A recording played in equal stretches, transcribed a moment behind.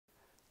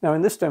Now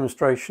in this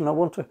demonstration I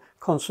want to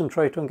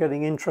concentrate on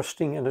getting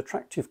interesting and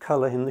attractive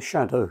colour in the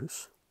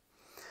shadows.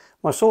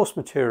 My source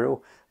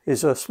material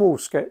is a small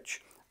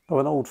sketch of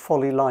an old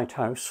folly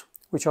lighthouse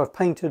which I've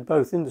painted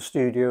both in the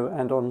studio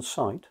and on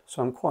site,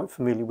 so I'm quite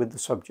familiar with the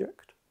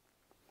subject.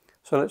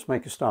 So let's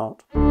make a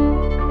start.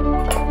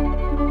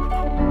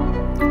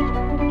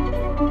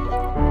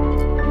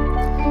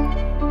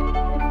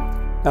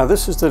 Now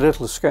this is the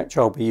little sketch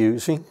I'll be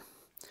using,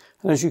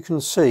 and as you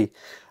can see,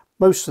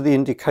 most of the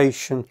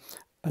indication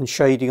and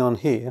shading on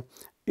here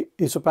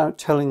is about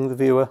telling the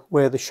viewer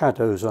where the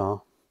shadows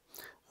are,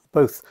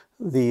 both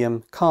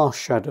the cast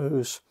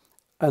shadows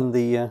and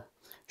the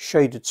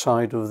shaded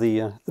side of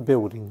the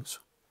buildings.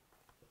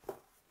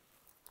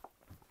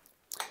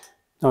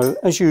 Now,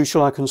 as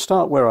usual, I can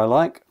start where I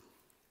like.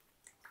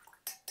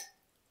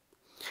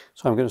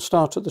 So I'm going to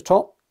start at the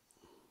top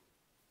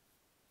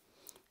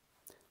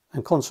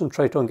and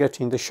concentrate on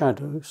getting the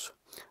shadows.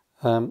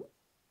 A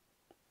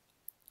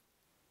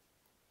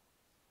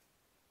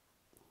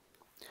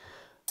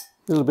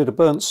little bit of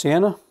burnt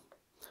sienna.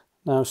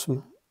 Now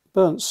some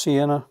burnt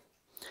sienna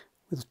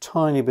with a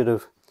tiny bit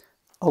of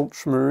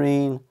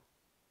ultramarine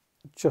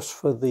just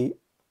for the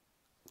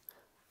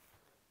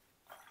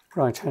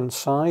right hand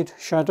side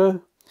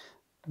shadow.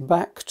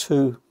 Back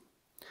to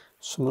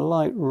some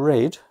light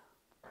red.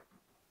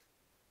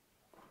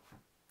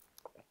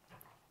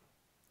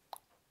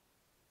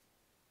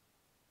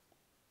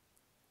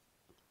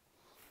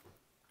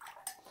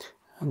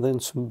 And then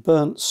some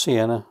burnt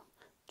sienna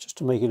just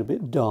to make it a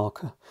bit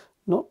darker.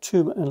 Not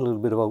too much, and a little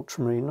bit of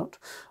ultramarine, not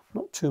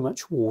too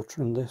much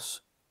water in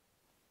this.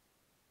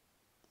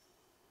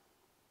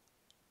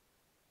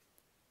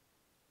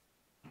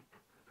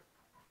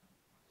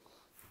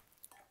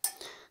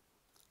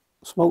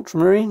 Some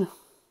ultramarine.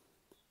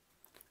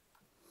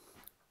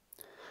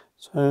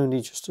 It's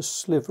only just a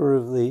sliver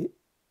of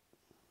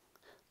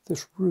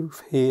this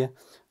roof here,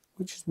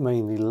 which is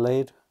mainly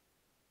lead.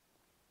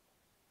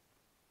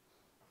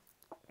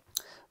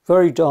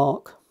 Very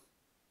dark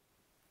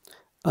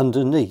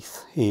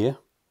underneath here,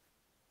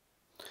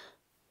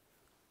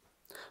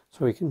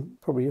 so we can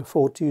probably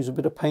afford to use a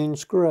bit of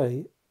Payne's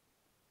grey.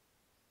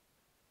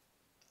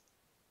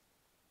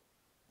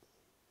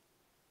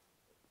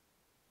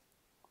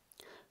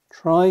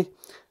 Try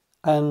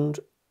and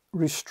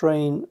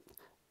restrain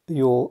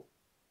your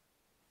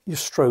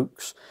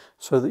strokes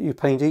so that you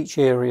paint each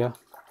area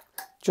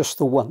just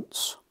the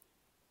once.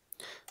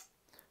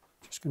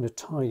 Just going to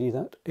tidy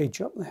that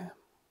edge up there.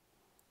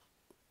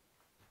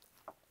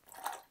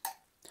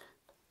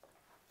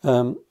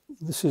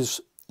 This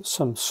is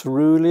some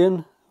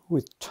cerulean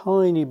with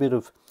tiny bit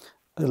of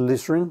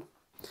alizarin,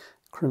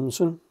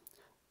 crimson,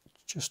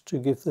 just to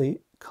give the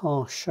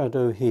cast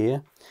shadow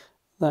here.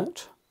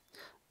 That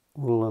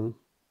will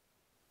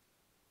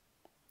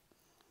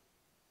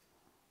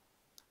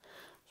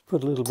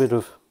put a little bit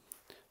of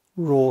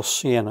raw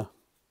sienna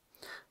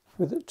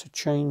with it to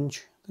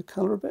change the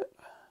colour a bit.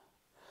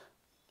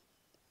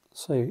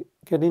 So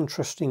get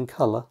interesting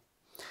colour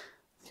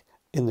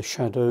in the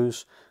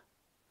shadows.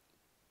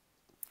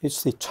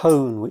 It's the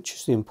tone which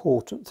is the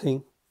important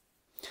thing.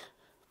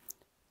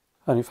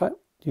 And in fact,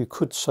 you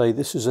could say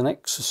this is an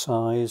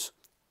exercise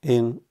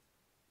in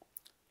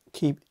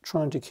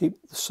trying to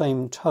keep the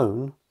same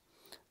tone,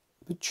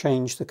 but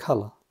change the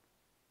colour.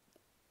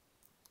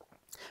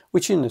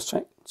 Which in a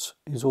sense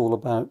is all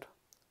about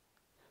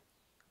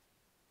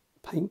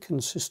paint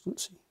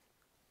consistency.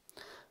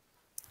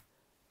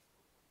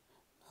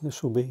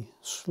 This will be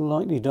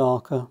slightly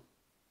darker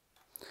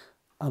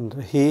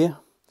under here,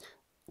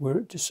 where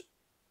it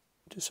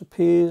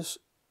disappears.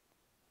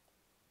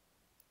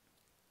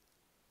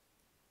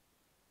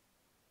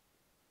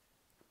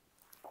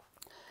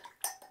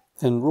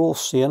 Then raw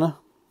sienna.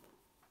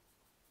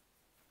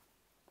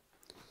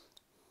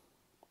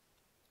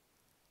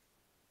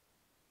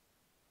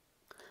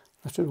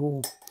 Let it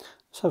all,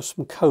 let's have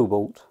some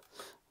cobalt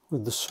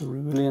with the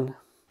cerulean.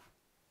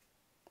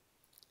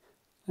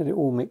 Let it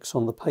all mix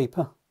on the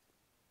paper.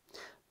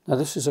 Now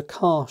this is a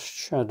cast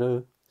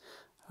shadow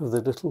of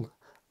the little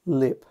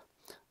lip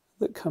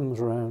that comes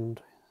around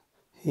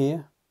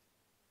here.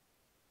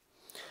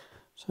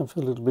 So for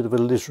a little bit of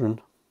alizarin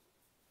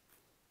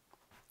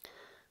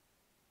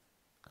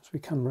as we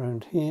come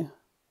around here.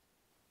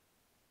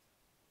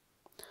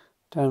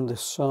 Down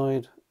this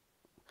side,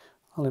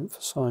 I'll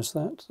emphasise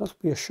that. That'll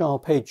be a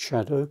sharp edge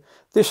shadow.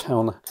 This,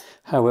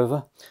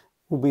 however,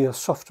 will be a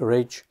softer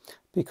edge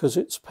because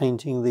it's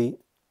painting the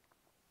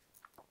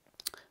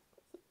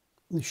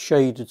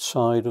shaded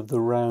side of the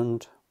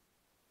round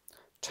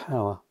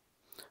tower.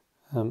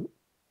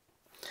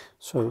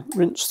 So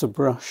rinse the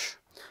brush,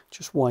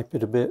 just wipe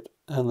it a bit,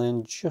 and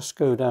then just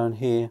go down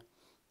here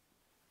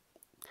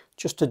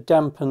just to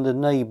dampen the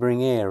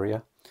neighbouring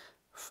area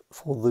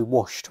for the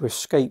wash to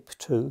escape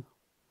to,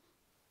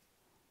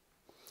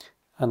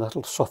 and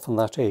that'll soften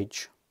that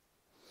edge.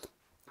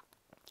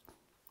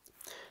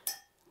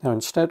 Now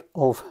instead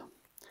of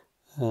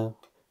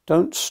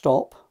don't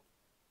stop,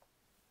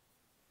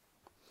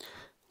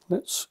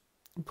 let's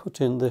put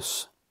in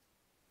this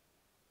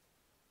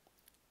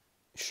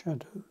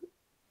shadow,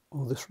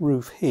 or this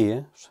roof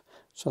here.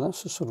 So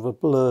that's a sort of a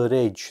blurred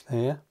edge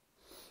there.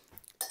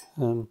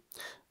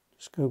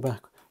 Just go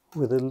back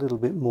with a little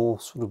bit more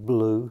sort of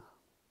blue.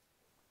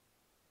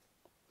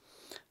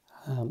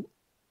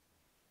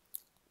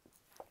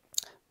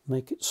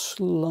 Make it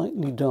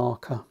slightly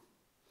darker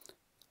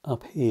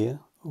up here,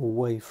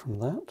 away from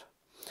that.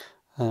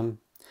 There's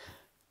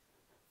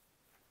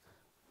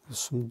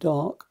some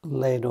dark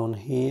lead on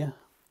here.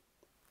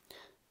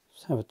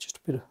 Let's have just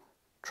a bit of,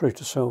 treat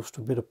ourselves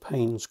to a bit of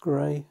Payne's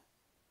grey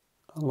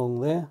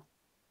along there.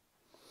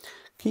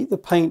 Keep the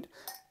paint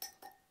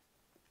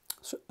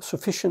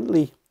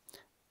sufficiently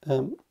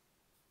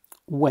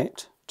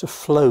wet to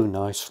flow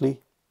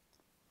nicely.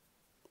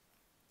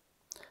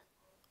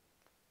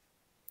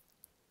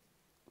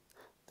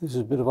 This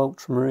is a bit of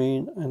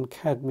ultramarine and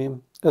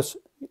cadmium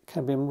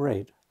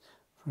red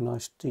for a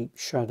nice deep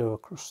shadow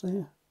across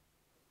there.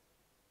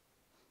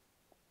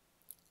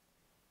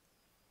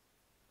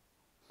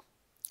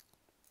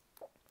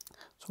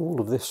 So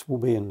all of this will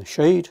be in the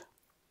shade.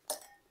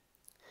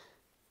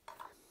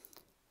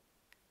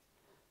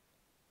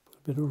 Put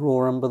a bit of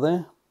raw umber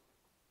there.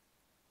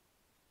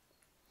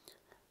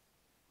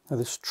 Now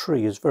this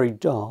tree is very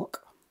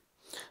dark,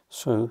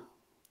 so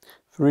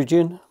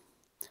Viridian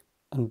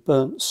and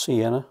burnt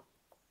sienna,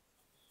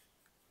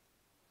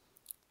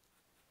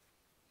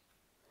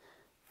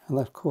 and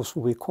that of course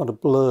will be quite a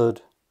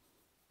blurred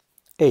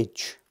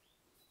edge,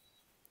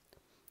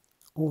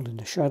 all in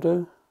the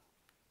shadow.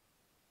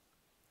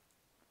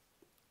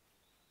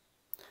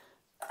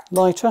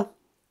 Lighter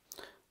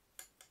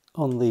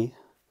on the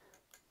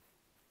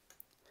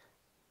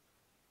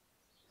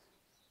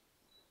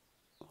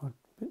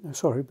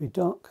sorry, be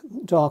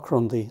darker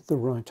on the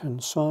right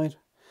hand side.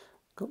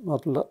 Got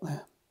muddled up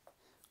there.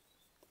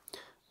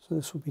 So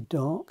this will be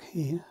dark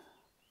here.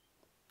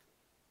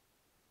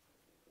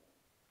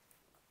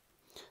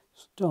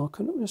 It's dark,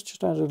 and let's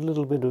just add a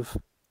little bit of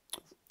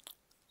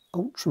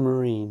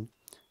ultramarine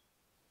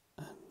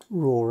and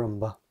raw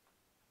umber.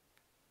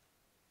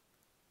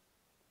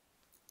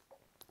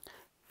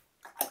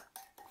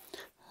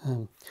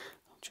 I'm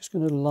just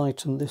going to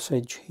lighten this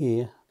edge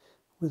here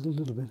with a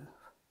little bit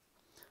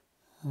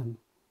of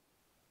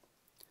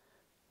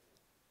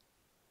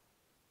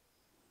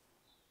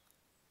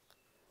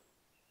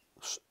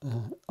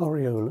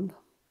aureolin,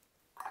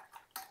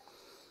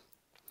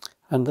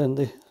 and then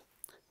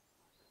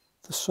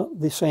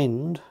this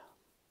end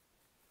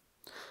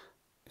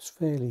is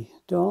fairly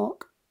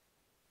dark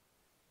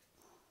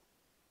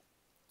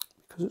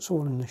because it's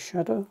all in the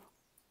shadow.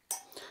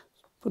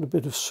 Put a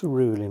bit of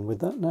cerulean with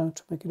that now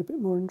to make it a bit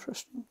more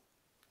interesting.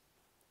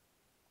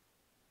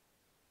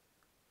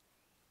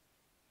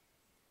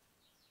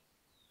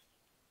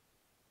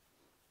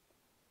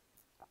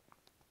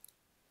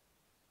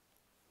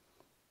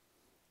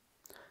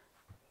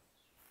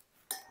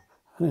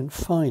 And then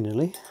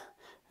finally,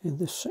 in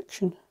this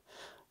section,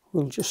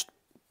 we'll just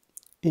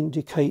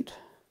indicate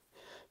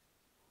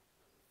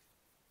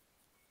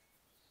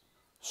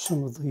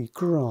some of the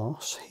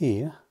grass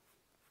here.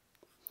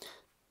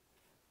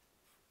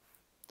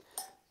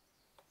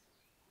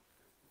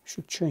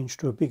 Should change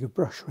to a bigger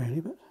brush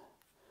really, but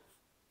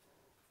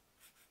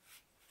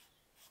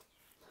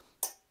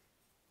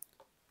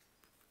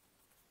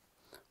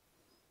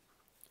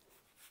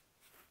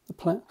the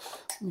plan,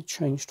 let me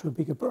change to a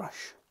bigger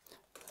brush.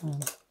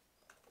 The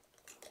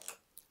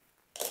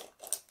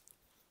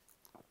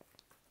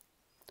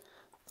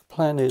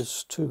plan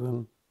is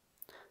to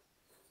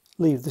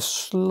leave this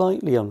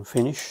slightly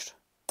unfinished.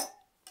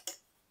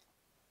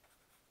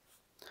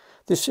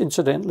 This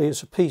incidentally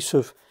is a piece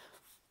of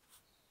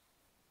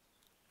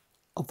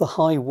the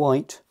high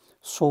white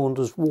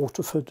Saunders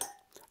Waterford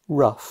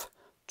rough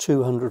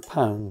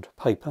 £200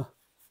 paper.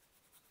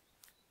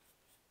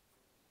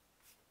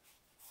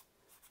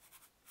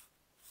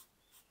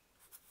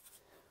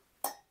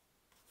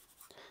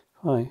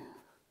 I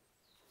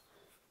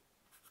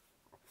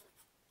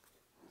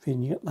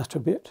vignette that a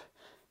bit,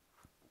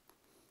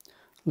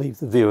 leave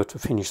the viewer to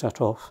finish that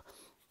off.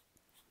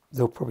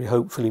 They'll probably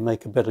hopefully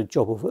make a better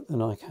job of it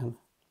than I can.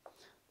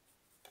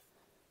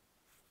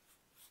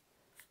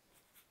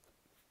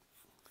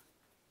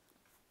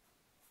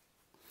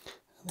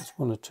 There's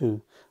one or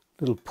two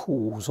little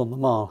pools on the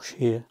marsh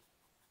here.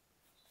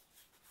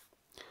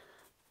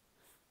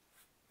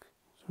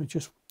 So we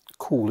just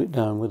cool it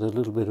down with a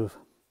little bit of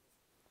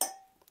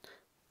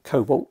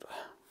cobalt.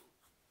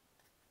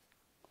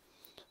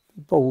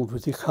 Be bold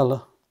with your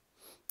colour.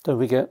 Don't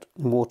forget,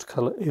 in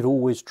watercolour it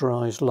always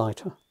dries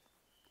lighter.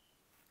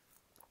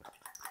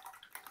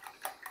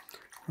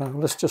 Right,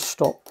 let's just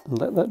stop and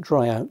let that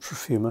dry out for a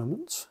few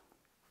moments.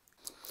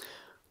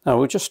 Now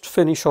we'll just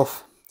finish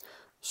off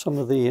some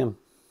of the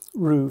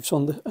roofs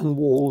on the and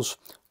walls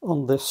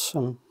on this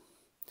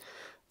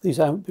these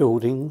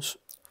outbuildings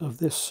of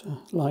this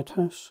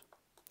lighthouse.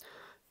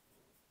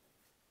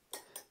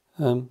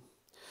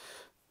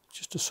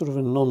 Just a sort of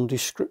a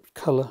nondescript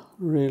colour,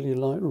 really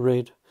light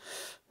red.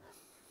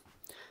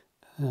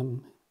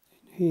 In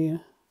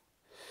here,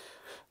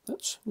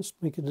 Let's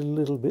make it a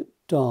little bit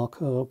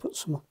darker. I'll put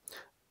some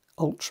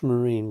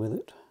ultramarine with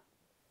it.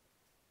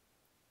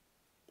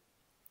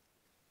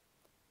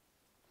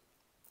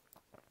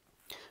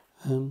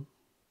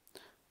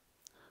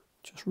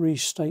 Just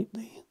restate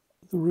the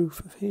roof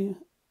of here.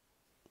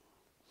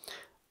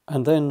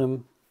 And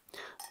then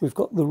we've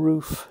got the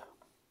roof.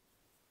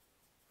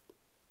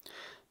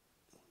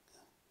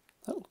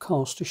 That'll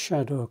cast a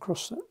shadow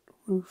across that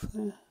roof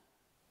there.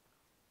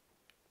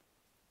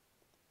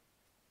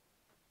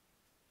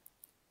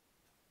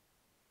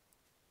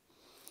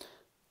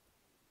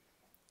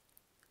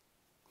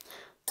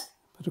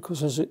 But of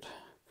course, as it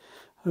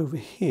over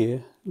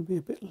here, it'll be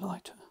a bit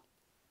lighter.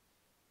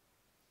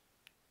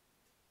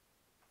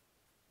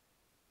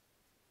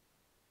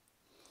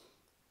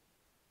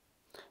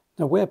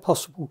 Now, where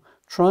possible,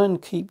 try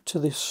and keep to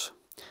this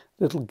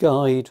little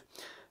guide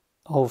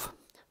of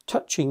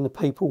touching the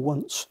paper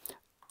once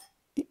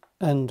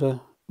and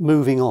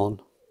moving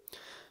on.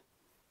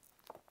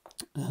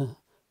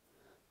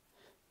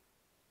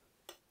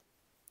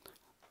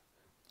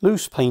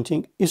 Loose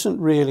painting isn't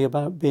really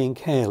about being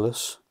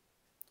careless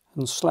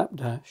and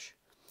slapdash.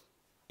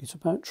 It's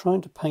about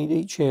trying to paint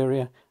each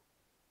area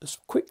as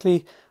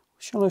quickly,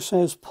 shall I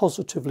say, as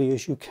positively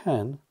as you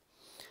can,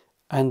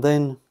 and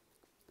then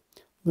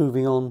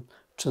moving on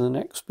to the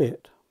next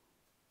bit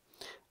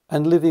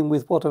and living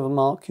with whatever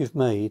mark you've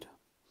made.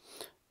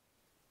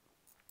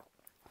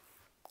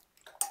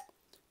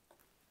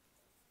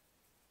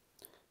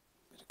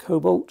 Bit of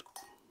cobalt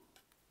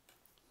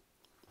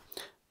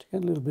to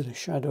get a little bit of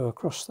shadow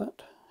across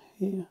that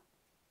here.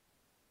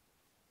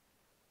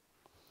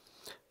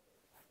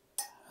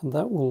 And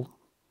that will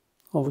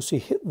obviously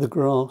hit the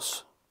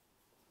grass.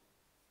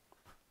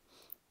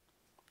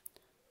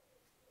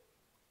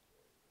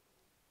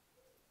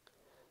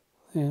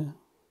 There.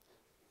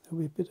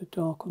 There'll be a bit of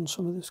dark on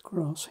some of this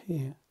grass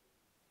here.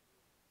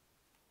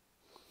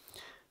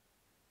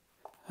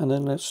 And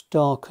then let's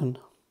darken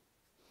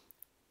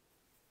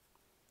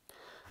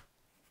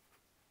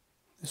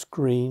this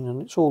green,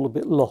 and it's all a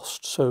bit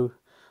lost, so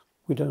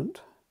we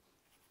don't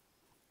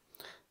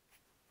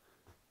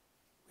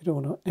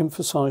want to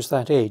emphasise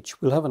that edge.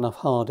 We'll have enough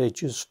hard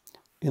edges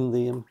in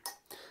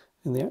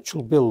the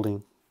actual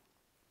building.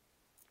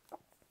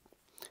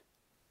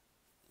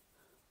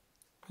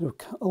 Bit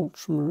of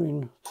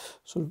ultramarine,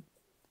 sort of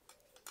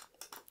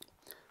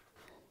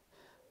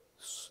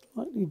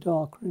slightly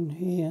darker in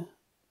here,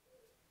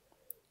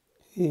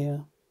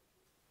 here.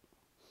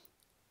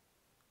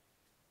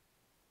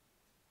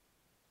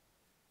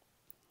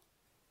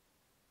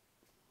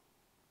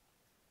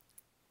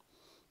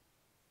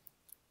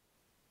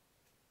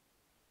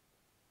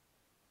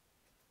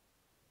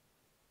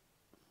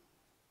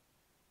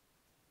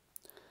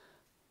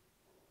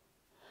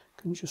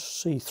 Can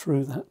just see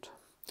through that.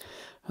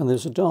 And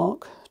there's a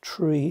dark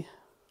tree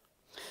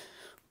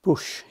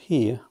bush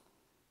here.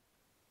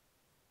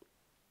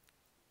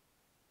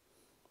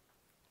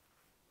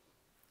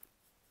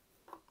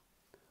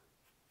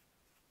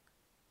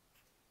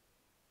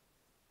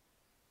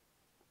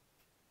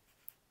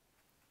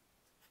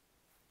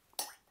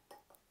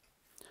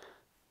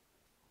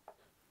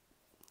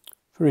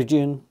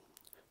 Viridian,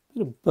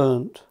 bit of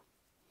burnt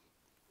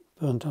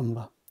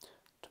umber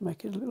to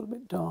make it a little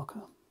bit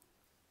darker.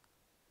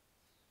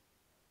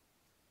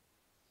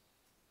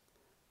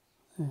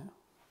 There.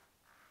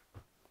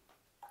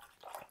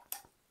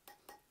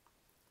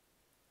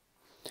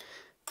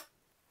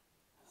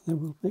 Then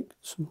we'll make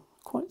some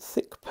quite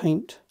thick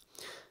paint,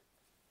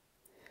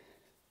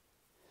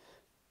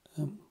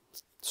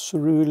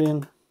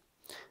 cerulean,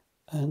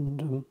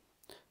 and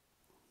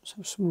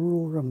so some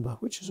raw umber,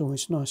 which is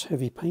always nice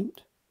heavy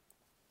paint,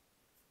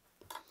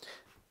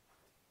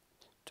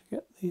 to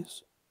get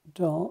these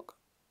dark.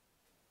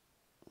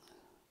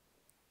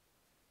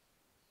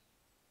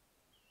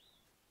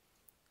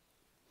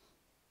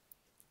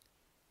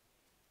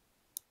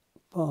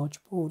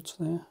 Barge boards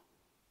there.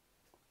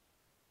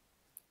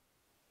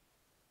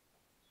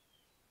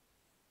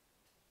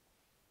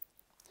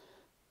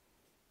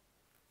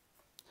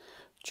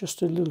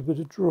 Just a little bit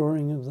of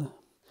drawing of the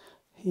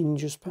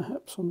hinges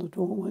perhaps on the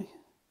doorway.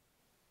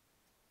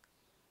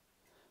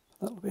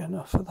 That'll be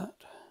enough for that.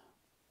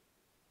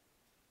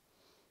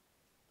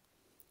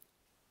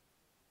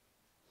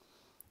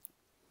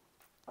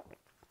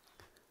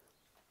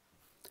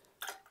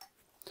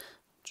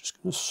 Just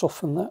going to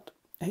soften that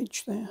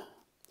edge there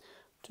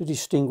to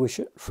distinguish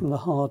it from the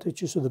hard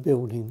edges of the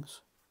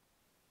buildings.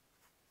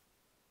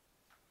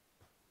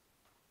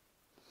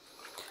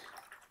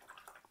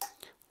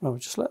 Well, we'll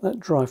just let that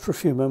dry for a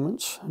few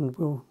moments and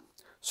we'll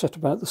set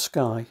about the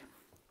sky.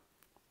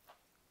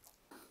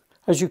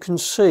 As you can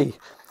see,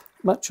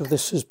 much of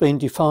this has been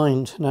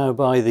defined now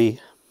by the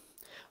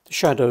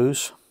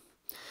shadows.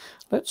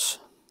 Let's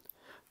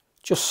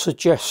just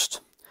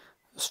suggest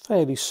a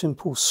fairly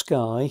simple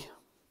sky.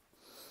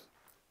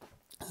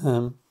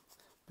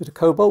 Bit of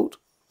cobalt.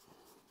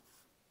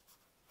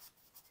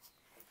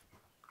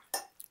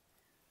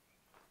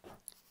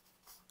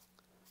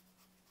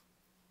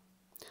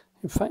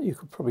 In fact, you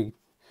could probably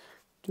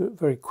do it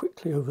very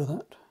quickly over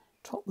that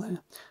top there,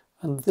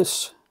 and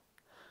this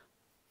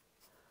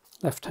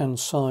left hand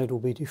side will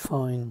be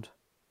defined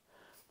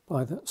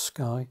by that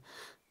sky.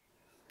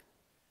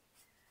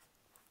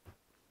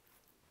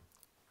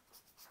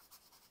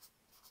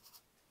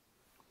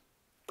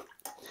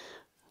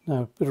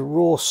 Now a bit of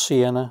raw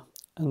sienna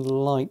and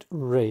light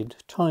red,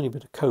 tiny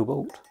bit of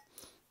cobalt,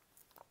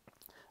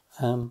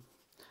 to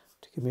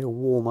give me a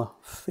warmer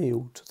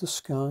feel to the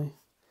sky.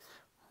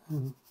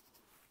 A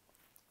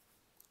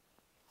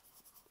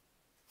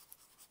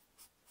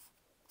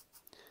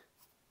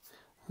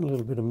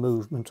little bit of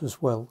movement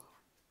as well.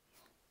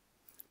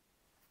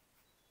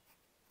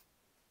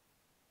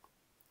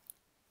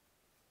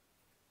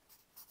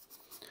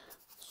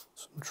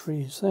 Some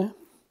trees there.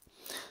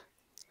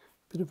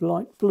 Bit of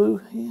light blue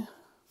here.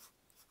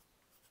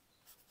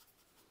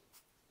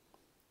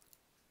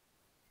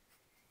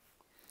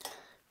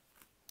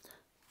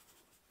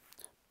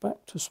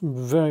 Back to some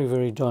very,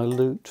 very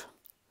dilute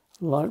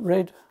light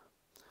red.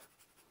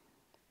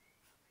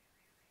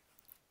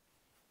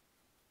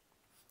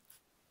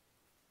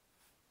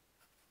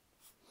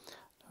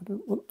 I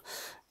don't want,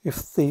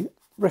 if the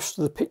rest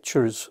of the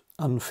picture is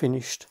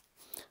unfinished,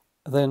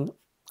 then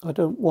I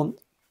don't want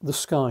the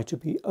sky to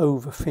be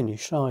over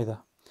finished either.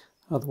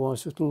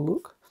 Otherwise it'll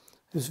look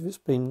as if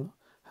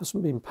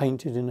hasn't been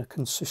painted in a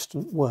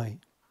consistent way.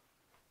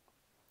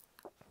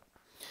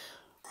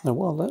 Now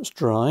while that's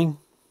drying,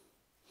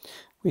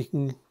 we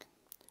can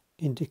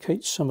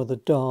indicate some of the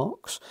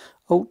darks.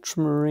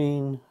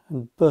 Ultramarine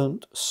and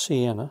burnt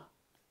sienna,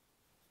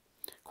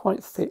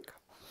 quite thick.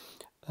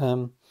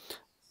 A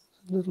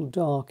little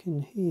dark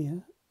in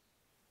here.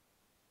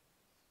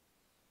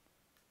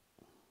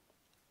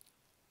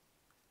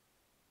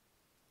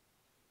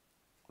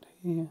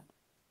 Here.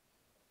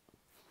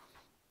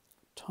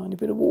 Tiny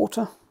bit of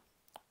water.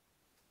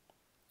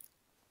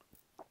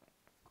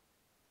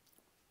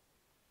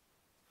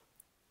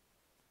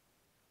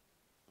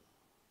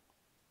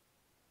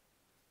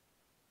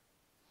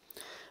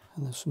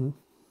 And there's some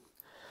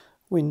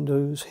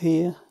windows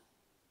here.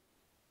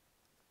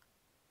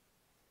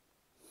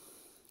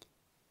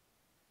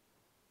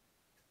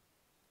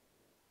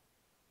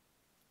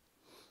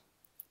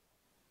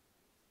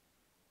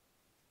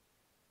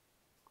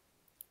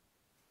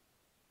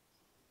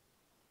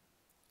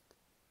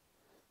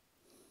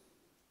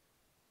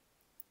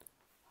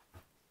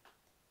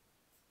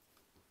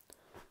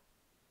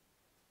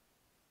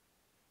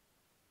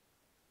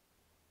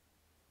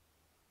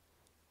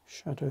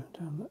 Shadow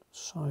down that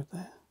side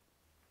there.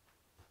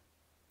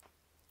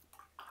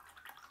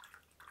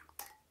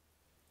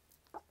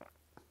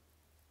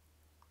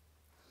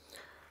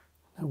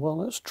 Now while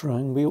that's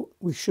drying,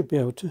 we should be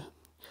able to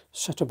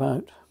set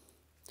about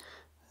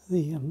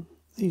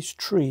these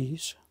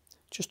trees,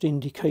 just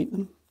indicate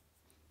them.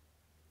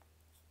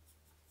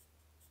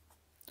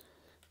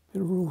 A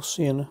bit of raw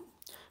sienna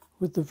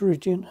with the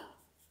viridian.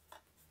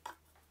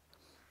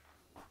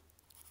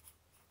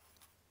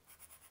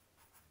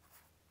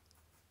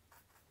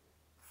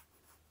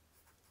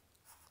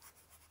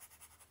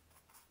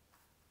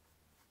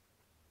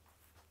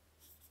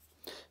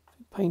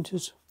 Paint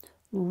is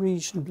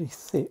reasonably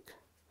thick.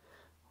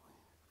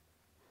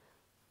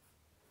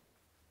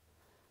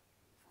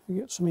 We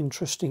get some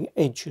interesting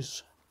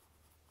edges.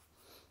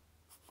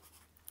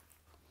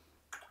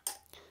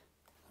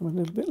 I'm a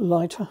little bit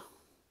lighter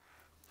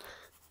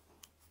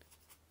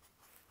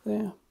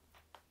there.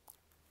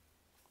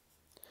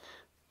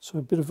 So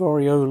a bit of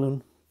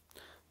aureolin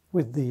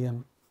with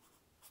the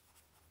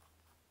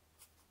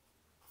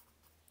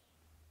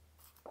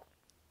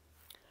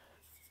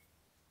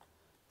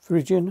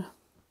viridian.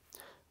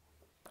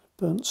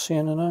 Burnt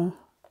sienna now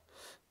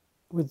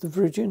with the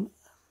viridian.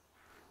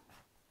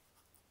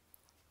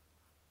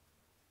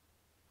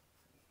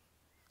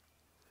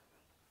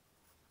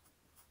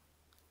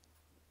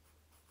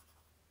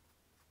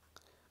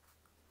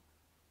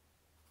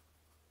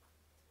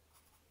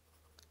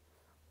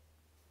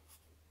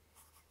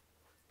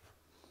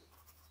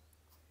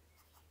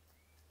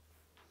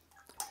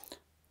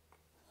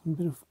 A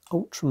bit of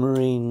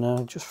ultramarine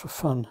now, just for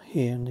fun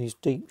here in these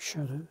deep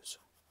shadows.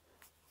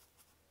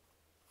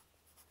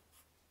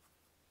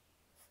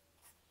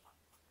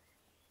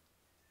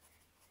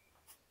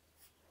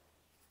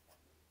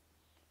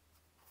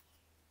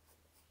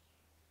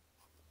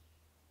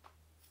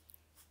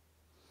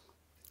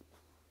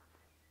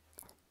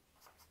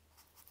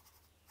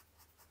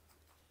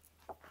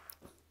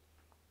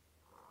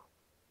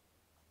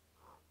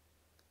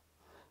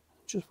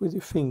 Just with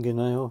your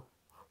fingernail,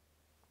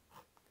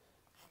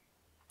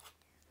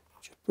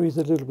 just breathe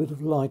a little bit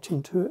of light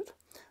into it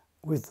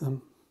with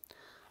them.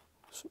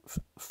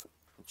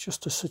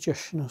 Just a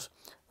suggestion of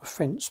a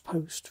fence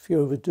post. If you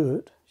overdo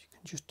it, you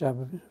can just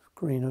dab a bit of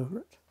green over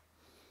it.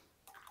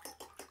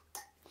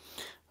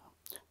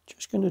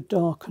 Just going to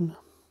darken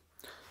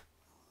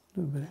a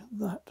little bit of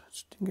that.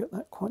 Just didn't get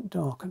that quite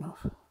dark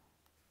enough.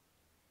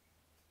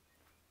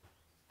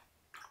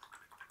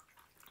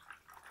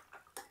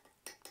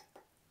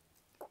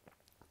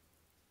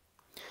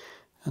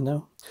 And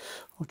now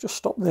I'll just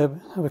stop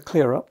there, have a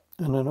clear up,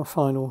 and then a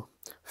final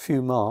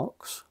few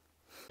marks.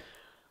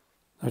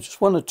 Now just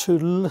one or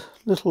two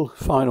little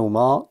final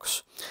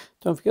marks.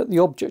 Don't forget the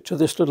object of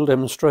this little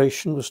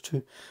demonstration was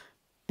to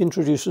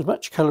introduce as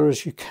much colour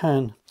as you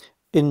can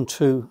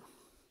into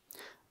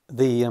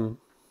the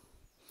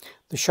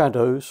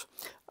shadows,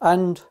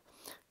 and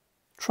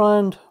try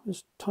and,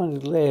 there's a tiny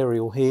little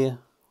aerial here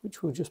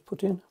which we'll just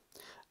put in,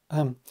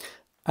 and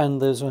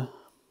there's a,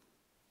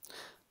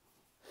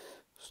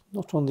 it's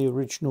not on the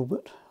original,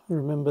 but I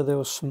remember there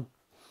was some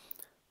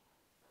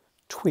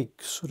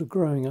twigs sort of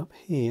growing up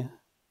here,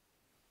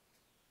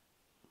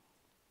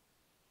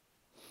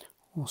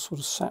 or sort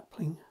of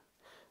sapling,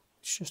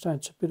 which just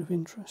adds a bit of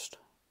interest.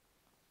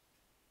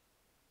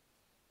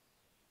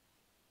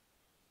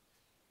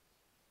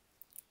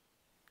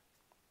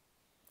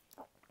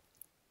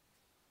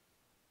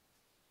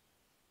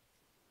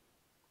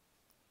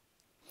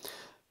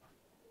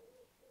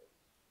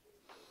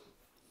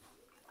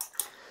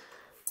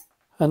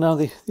 And now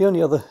the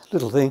only other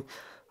little thing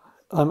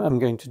I'm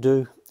going to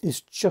do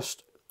is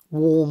just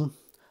warm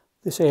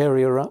this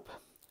area up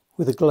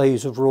with a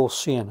glaze of raw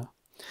sienna.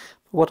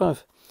 What I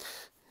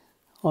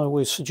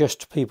always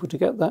suggest to people to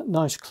get that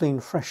nice, clean,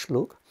 fresh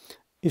look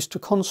is to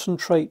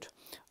concentrate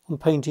on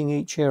painting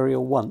each area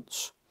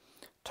once.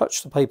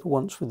 Touch the paper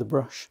once with the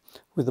brush,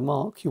 with the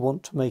mark you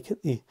want to make it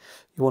you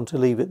want to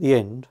leave at the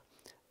end,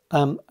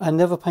 and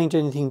never paint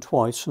anything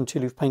twice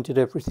until you've painted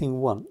everything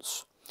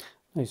once.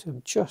 Okay, so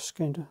I'm just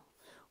going to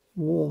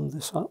warm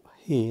this up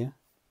here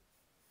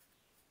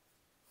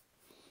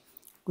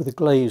with a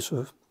glaze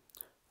of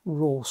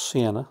raw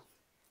sienna.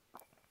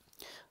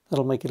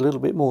 That'll make it a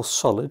little bit more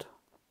solid,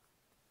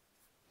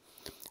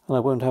 and I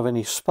won't have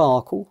any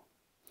sparkle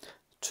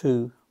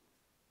to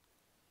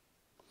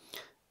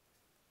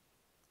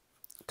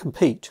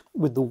compete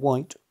with the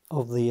white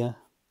of the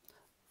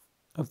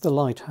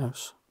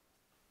lighthouse.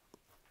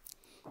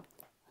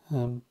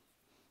 And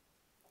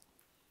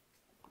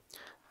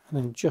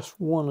then just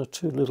one or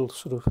two little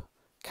sort of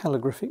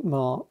calligraphic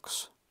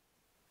marks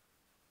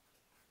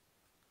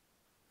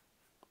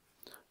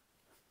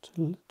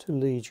to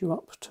lead you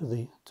up to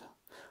the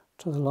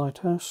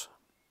lighthouse.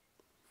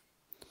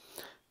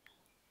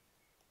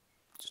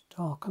 Just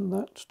darken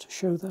that to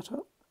show that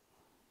up.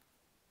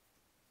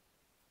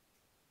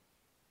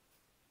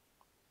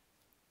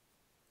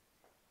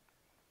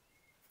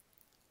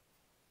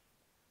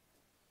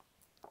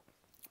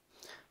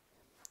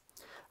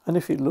 And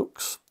if it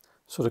looks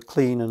sort of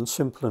clean and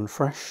simple and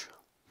fresh,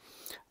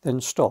 then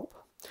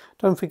stop.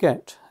 Don't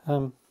forget,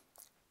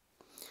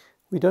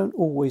 we don't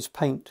always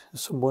paint,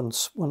 as someone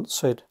once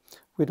said,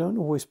 we don't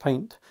always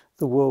paint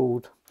the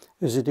world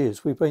as it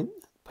is. We paint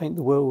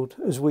the world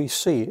as we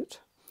see it,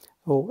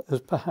 or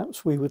as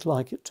perhaps we would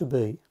like it to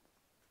be.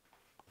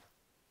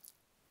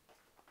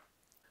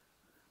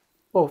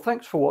 Well,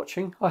 thanks for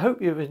watching. I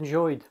hope you've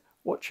enjoyed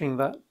watching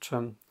that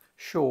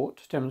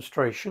short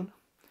demonstration.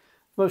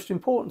 The most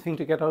important thing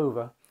to get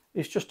over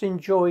is just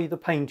enjoy the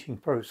painting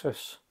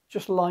process.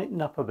 Just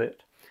lighten up a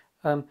bit,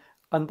 and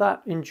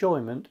that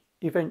enjoyment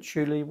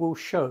eventually will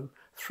show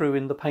through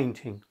in the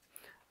painting.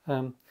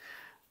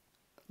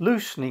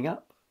 Loosening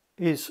up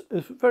is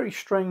a very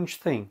strange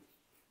thing.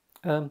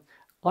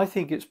 I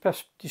think it's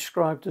best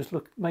described as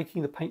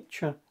making the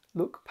picture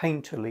look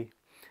painterly.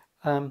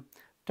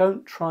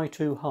 Don't try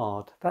too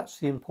hard, that's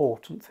the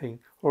important thing,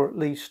 or at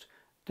least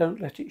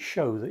don't let it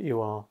show that you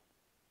are.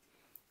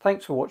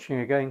 Thanks for watching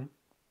again.